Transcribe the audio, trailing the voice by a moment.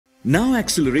Now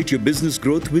accelerate your business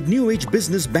growth with New Age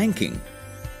Business Banking.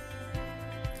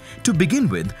 To begin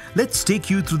with, let's take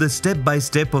you through the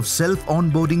step-by-step of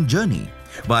self-onboarding journey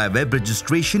via web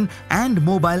registration and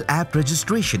mobile app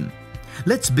registration.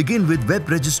 Let's begin with web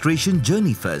registration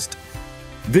journey first.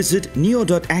 Visit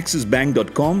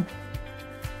neo.axisbank.com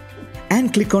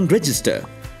and click on Register.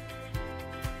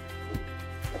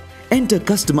 Enter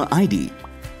customer ID.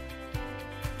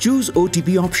 Choose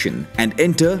OTP option and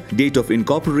enter date of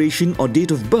incorporation or date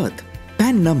of birth,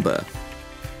 PAN number.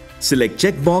 Select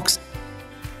checkbox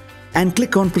and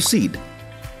click on Proceed.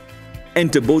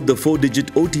 Enter both the 4-digit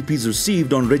OTPs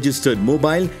received on registered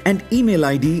mobile and email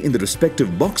ID in the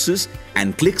respective boxes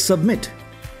and click Submit.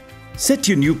 Set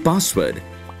your new password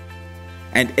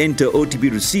and enter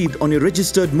OTP received on your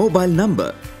registered mobile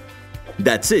number.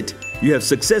 That's it. You have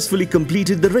successfully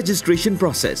completed the registration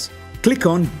process. Click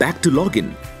on Back to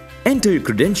Login. Enter your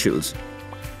credentials.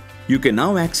 You can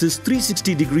now access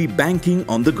 360-degree banking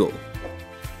on the go.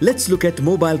 Let's look at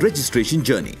mobile registration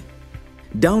journey.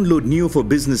 Download Neo for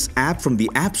Business app from the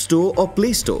App Store or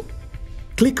Play Store.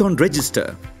 Click on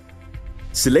Register.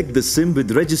 Select the SIM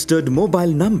with registered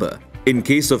mobile number. In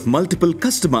case of multiple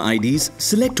customer IDs,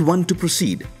 select one to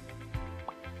proceed.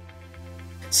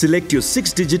 Select your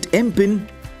 6-digit MPIN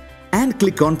and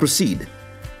click on Proceed.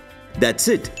 That's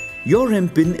it. Your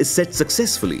MPIN is set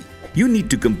successfully. You need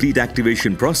to complete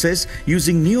activation process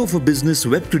using Neo for Business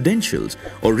web credentials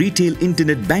or retail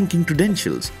internet banking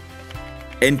credentials.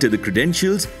 Enter the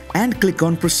credentials and click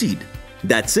on Proceed.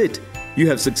 That's it. You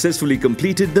have successfully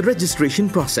completed the registration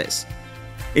process.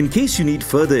 In case you need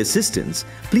further assistance,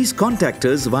 please contact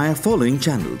us via following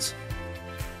channels.